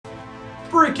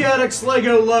Brick addicts,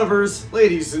 Lego lovers,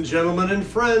 ladies and gentlemen, and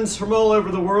friends from all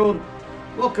over the world,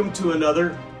 welcome to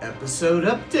another episode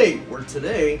update, where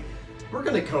today we're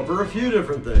going to cover a few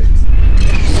different things.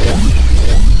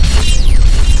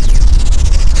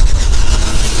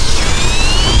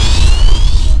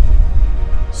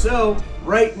 So,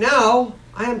 right now,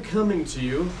 I am coming to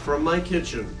you from my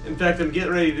kitchen. In fact, I'm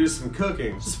getting ready to do some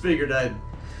cooking. Just figured I'd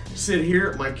sit here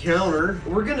at my counter.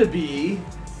 We're going to be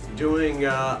doing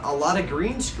a lot of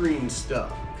green screen stuff,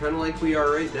 kind of like we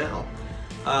are right now.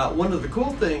 One of the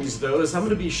cool things though is I'm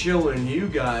going to be showing you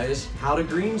guys how to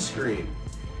green screen.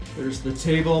 There's the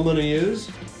table I'm going to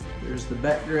use. There's the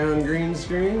background green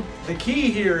screen. The key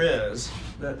here is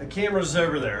that the camera's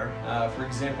over there. For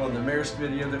example, in the Maersk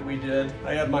video that we did,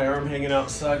 I had my arm hanging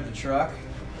outside the truck,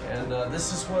 and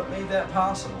this is what made that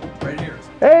possible, right here.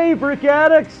 Hey, Brick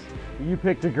addicts! You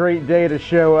picked a great day to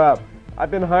show up. I've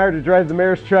been hired to drive the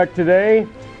mayor's truck today.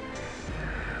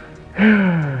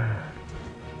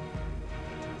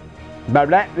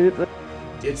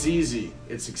 It's easy.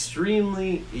 It's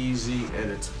extremely easy,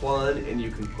 and it's fun, and you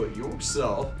can put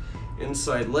yourself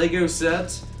inside Lego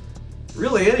sets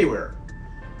really anywhere.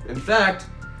 In fact,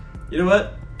 you know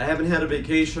what? I haven't had a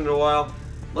vacation in a while.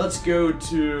 Let's go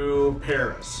to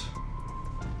Paris.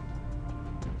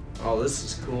 Oh, this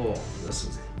is cool. This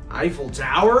is Eiffel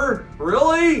Tower?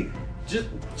 Really?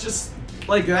 Just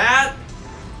like that?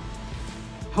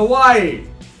 Hawaii.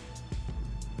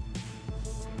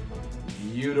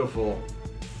 Beautiful.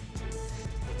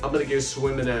 I'm gonna go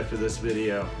swimming after this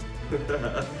video.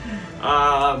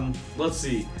 Let's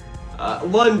see.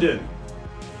 London.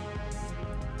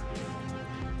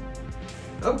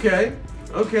 Okay.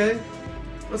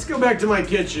 Let's go back to my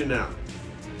kitchen now.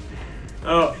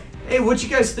 Oh, hey, what you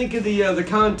guys think of the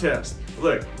contest?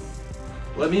 Look,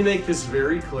 let me make this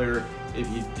very clear. If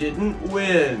you didn't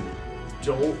win,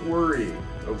 don't worry,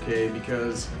 okay?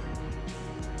 Because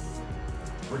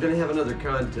we're gonna have another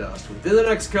contest within the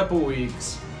next couple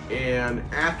weeks, and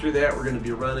after that, we're gonna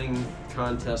be running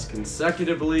contests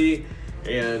consecutively,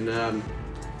 and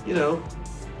you know,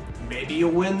 maybe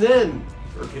you'll win then,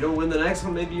 or if you don't win the next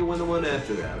one, maybe you win the one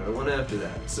after that, or the one after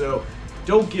that. So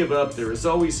don't give up. There is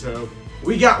always hope.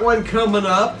 We got one coming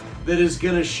up that is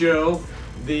gonna show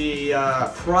the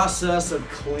process of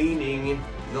cleaning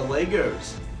the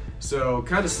Legos. So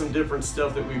kind of some different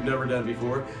stuff that we've never done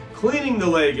before. Cleaning the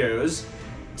Legos,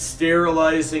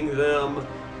 sterilizing them,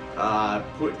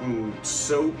 putting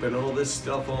soap and all this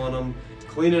stuff on them,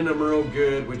 cleaning them real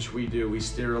good, which we do. We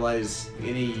sterilize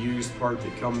any used part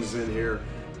that comes in here.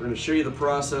 We're going to show you the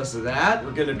process of that.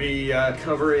 We're going to be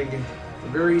covering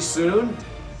very soon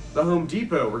the Home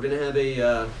Depot. We're going to have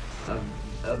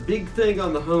a big thing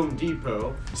on the Home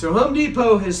Depot. So Home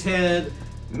Depot has had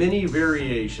many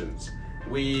variations.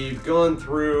 We've gone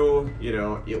through, you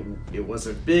know, it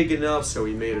wasn't big enough, so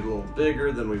we made it a little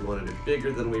bigger, then we wanted it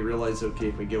bigger, then we realized, okay,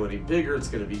 if we go any bigger, it's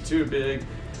gonna be too big.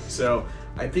 So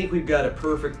I think we've got it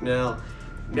perfect now.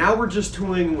 Now we're just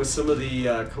toying with some of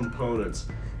the components.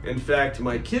 In fact,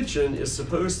 my kitchen is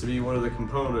supposed to be one of the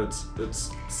components that's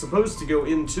supposed to go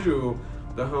into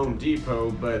the Home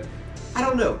Depot, but I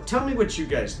don't know. Tell me what you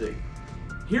guys think.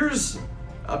 Here's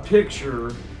a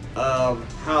picture of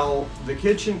how the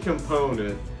kitchen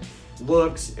component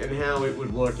looks and how it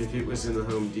would look if it was in the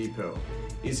Home Depot.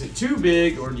 Is it too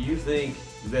big, or do you think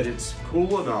that it's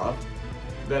cool enough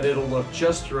that it'll look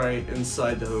just right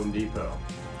inside the Home Depot?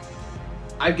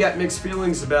 I've got mixed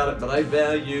feelings about it, but I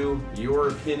value your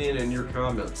opinion and your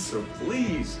comments, so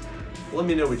please let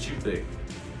me know what you think.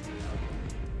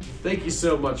 Thank you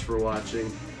so much for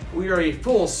watching. We are a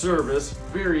full-service,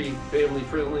 very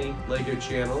family-friendly Lego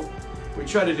channel. We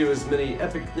try to do as many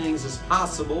epic things as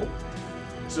possible.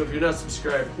 So if you're not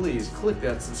subscribed, please click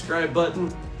that subscribe button.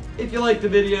 If you like the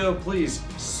video, please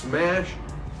smash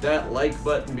that like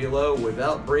button below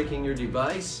without breaking your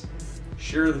device.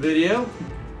 Share the video.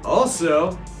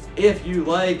 Also, if you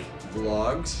like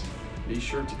vlogs, be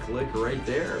sure to click right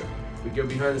there. We go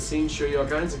behind the scenes, show you all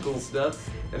kinds of cool stuff.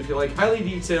 And if you like highly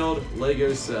detailed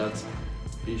Lego sets,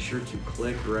 be sure to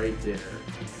click right there.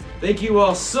 Thank you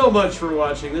all so much for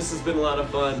watching. This has been a lot of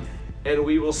fun, and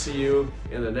we will see you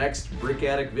in the next Brick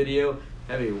Addict video.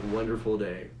 Have a wonderful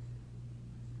day.